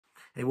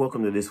Hey,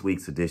 welcome to this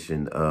week's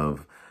edition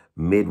of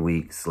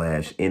midweek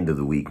slash end of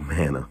the week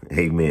manna.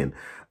 Amen.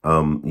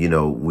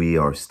 We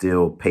are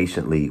still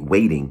patiently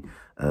waiting,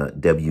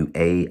 waiting,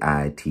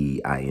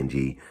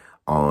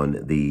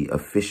 on the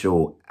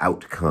official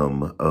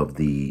outcome of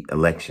the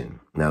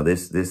election. Now,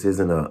 this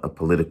isn't a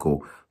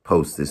political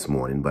post this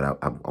morning, but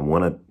I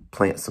want to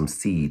plant some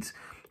seeds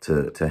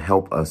to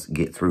help us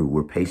get through.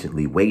 We're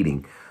patiently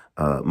waiting,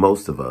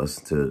 most of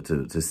us,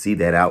 to see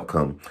that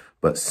outcome.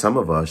 But some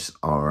of us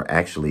are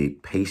actually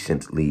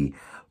patiently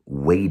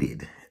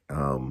weighted,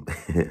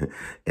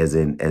 as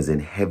in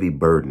heavy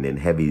burden and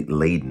heavy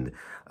laden,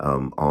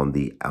 on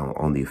the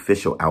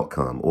official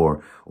outcome,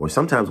 or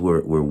sometimes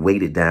we're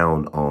weighted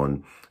down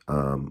on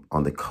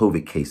the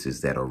COVID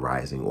cases that are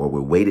rising, or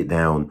we're weighted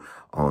down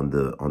on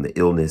the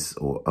illness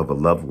or of a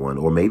loved one,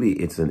 or maybe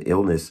it's an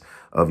illness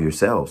of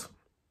yourselves.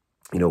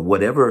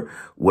 Whatever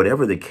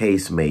the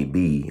case may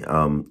be,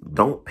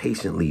 don't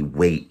patiently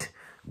wait.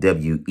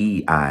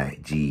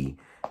 WEIGHT.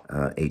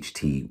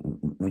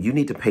 You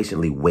need to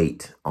patiently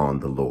wait on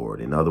the Lord.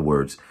 In other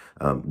words,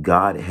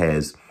 God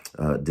has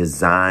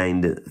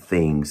designed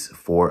things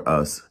for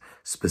us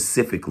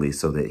specifically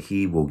so that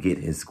he will get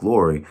his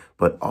glory,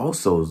 but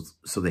also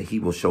so that he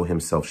will show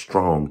himself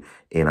strong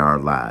in our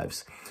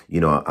lives.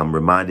 I'm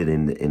reminded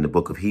in the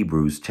book of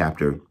Hebrews,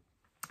 chapter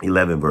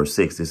 11, verse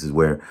 6, this is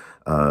where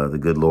the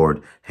good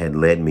Lord had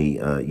led me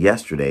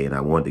yesterday, and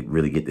I wanted to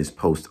really get this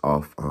post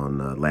off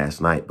on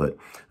last night, but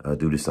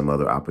due to some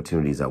other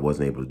opportunities, I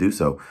wasn't able to do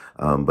so.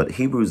 But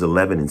Hebrews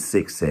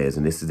 11:6 says,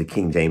 and this is the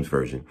King James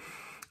Version,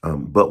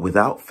 but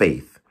without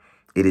faith,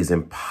 it is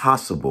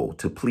impossible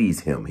to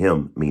please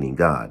him meaning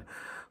God.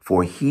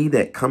 For he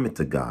that cometh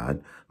to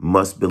God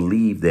must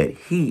believe that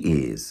he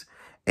is,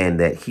 and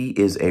that he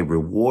is a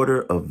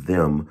rewarder of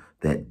them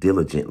that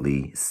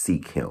diligently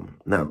seek him.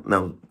 Now,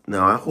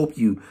 I hope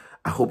you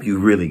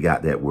really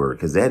got that word,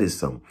 because that is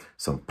some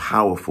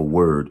powerful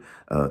word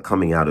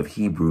coming out of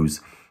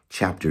Hebrews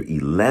chapter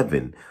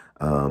 11,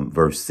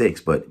 verse 6.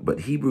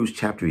 But Hebrews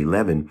chapter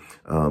 11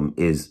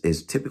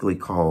 is typically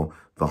called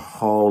the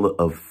Hall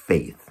of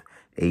Faith.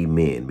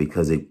 Amen.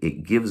 Because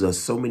it gives us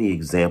so many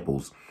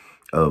examples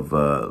of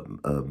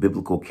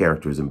biblical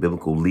characters and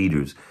biblical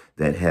leaders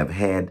that have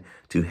had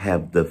to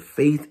have the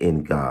faith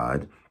in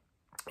God,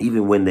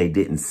 even when they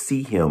didn't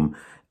see him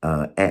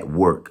at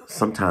work,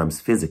 sometimes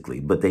physically,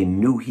 but they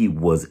knew he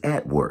was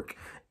at work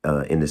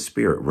in the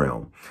spirit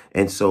realm.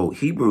 And so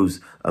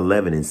Hebrews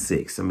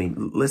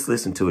 11:6, let's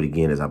listen to it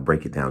again as I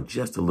break it down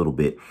just a little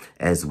bit,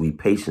 as we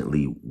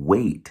patiently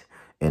wait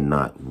and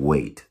not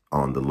wait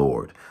on the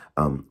Lord.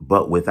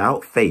 But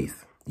without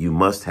faith, you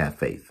must have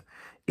faith.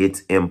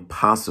 It's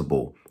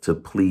impossible to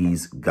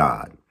please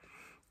God.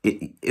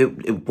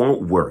 It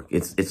won't work.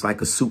 It's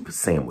like a soup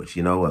sandwich,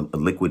 a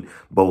liquid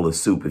bowl of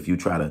soup. If you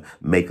try to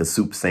make a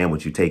soup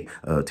sandwich, you take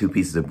 2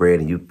 pieces of bread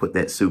and you put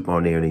that soup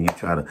on there, and then you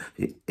try to,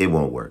 it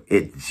won't work.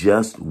 It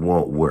just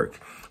won't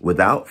work.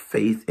 Without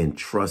faith and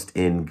trust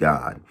in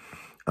God,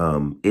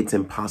 it's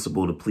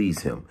impossible to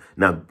please him.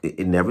 Now,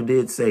 it never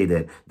did say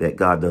that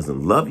God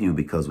doesn't love you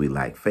because we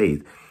lack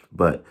faith,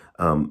 but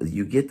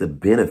you get the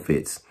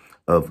benefits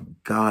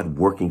of God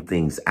working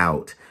things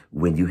out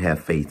when you have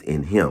faith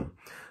in him.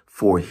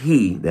 For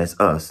he, that's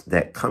us,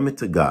 that cometh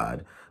to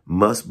God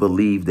must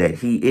believe that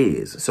he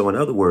is. So in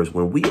other words,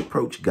 when we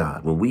approach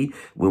God, when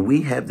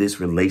we have this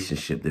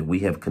relationship that we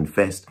have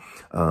confessed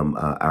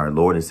our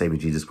Lord and Savior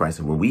Jesus Christ,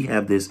 and when we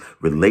have this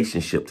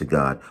relationship to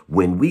God,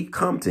 when we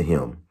come to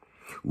him,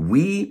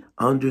 we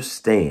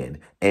understand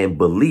and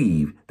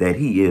believe that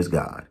he is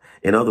God.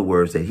 In other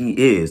words, that he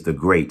is the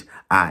great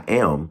I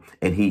am,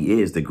 and he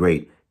is the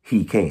great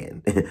he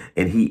can,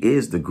 and he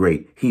is the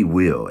great he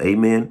will.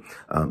 Amen.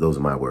 Those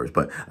are my words,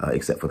 but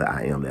except for the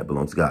I am, that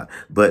belongs to God.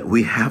 But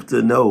we have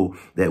to know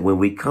that when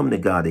we come to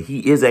God, that he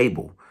is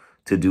able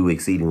to do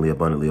exceedingly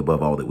abundantly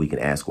above all that we can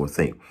ask or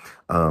think.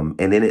 And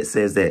then it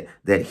says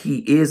that he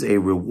is a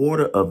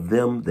rewarder of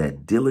them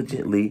that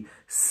diligently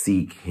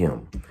seek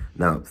him.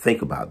 Now,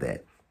 think about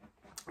that.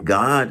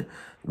 God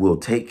will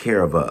take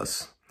care of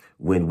us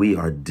when we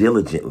are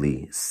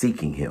diligently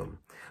seeking him.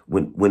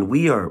 When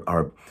we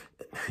are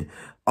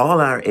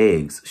all our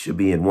eggs should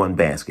be in one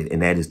basket,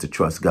 and that is to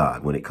trust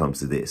God when it comes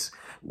to this.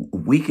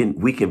 We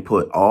can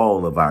put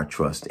all of our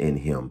trust in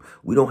him.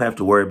 We don't have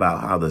to worry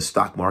about how the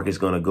stock market is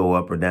going to go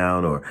up or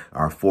down, or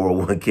our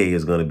 401k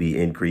is going to be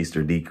increased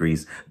or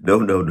decreased.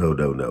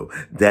 No.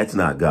 That's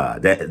not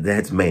God.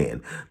 That's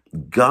man.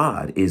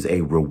 God is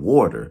a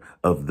rewarder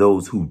of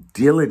those who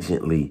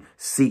diligently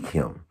seek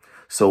him.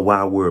 So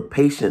while we're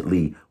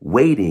patiently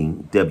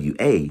waiting,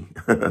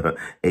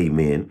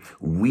 amen,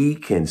 we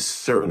can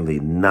certainly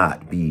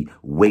not be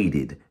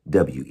weighted,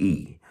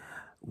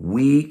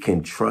 We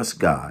can trust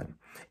God,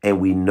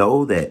 and we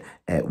know that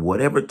at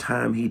whatever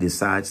time he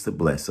decides to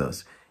bless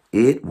us,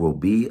 it will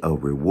be a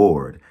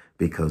reward,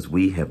 because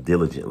we have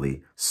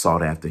diligently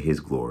sought after his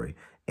glory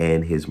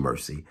and his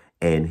mercy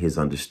and his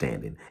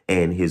understanding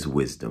and his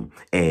wisdom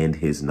and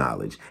his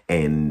knowledge.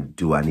 And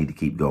do I need to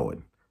keep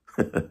going?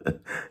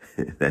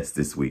 That's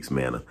this week's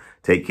manna.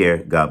 Take care.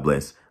 God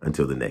bless.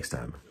 Until the next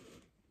time.